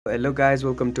Hello guys,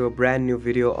 welcome to a brand new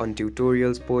video on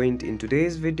tutorials point. In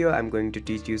today's video I'm going to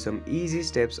teach you some easy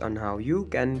steps on how you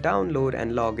can download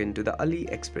and log into the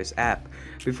AliExpress app.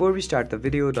 Before we start the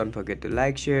video, don't forget to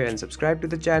like, share and subscribe to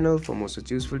the channel for more such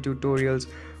useful tutorials.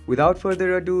 Without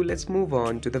further ado, let's move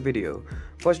on to the video.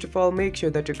 First of all, make sure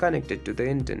that you're connected to the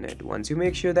internet. Once you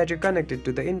make sure that you're connected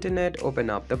to the internet, open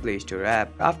up the Play Store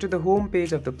app. After the home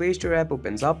page of the Play Store app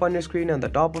opens up on your screen, on the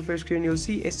top of your screen you'll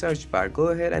see a search bar. Go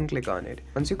ahead and click on it.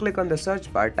 Once you click on the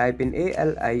search bar, type in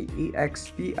AliExpress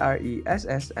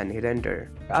and hit enter.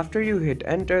 After you hit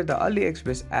enter, the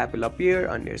AliExpress app will appear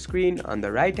on your screen. On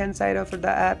the right hand side of the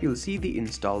app, you'll see the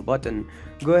install button.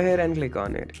 Go ahead and click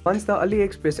on it. Once the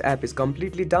AliExpress app is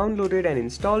completely downloaded and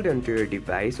installed onto your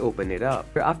device, open it up.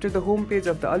 After the home page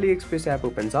of the AliExpress app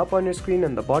opens up on your screen,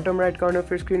 on the bottom right corner of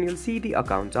your screen you'll see the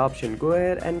account option. Go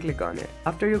ahead and click on it.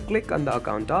 After you click on the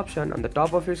account option, on the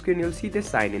top of your screen you'll see the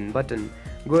sign in button.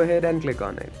 Go ahead and click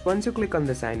on it. Once you click on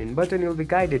the sign in button, you'll be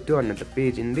guided to another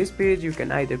page. In this page, you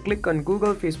can either click on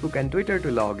Google, Facebook and Twitter to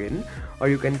log in, or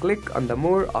you can click on the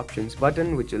more options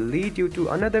button, which will lead you to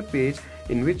another page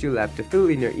in which you'll have to fill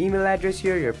in your email address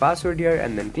here, your password here,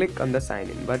 and then click on the sign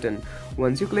in button.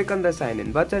 Once you click on the sign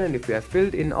in button, and if you have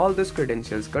filled in all those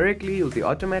credentials correctly, you'll be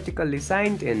automatically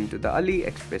signed in to the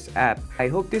AliExpress app. I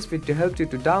hope this video helped you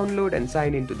to download and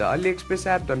sign into the AliExpress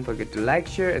app. Don't forget to like,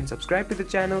 share and subscribe to the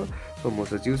channel for more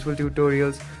such useful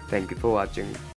tutorials. Thank you for watching.